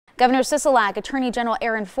Governor Sisolak, Attorney General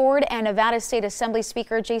Aaron Ford, and Nevada State Assembly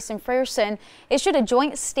Speaker Jason Frierson issued a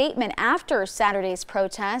joint statement after Saturday's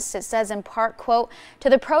protests. It says in part, quote, "To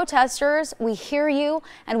the protesters, we hear you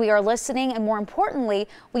and we are listening, and more importantly,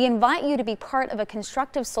 we invite you to be part of a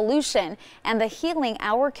constructive solution and the healing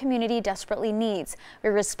our community desperately needs.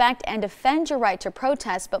 We respect and defend your right to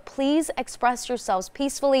protest, but please express yourselves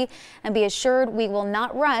peacefully and be assured we will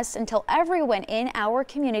not rest until everyone in our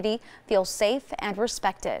community feels safe and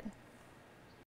respected."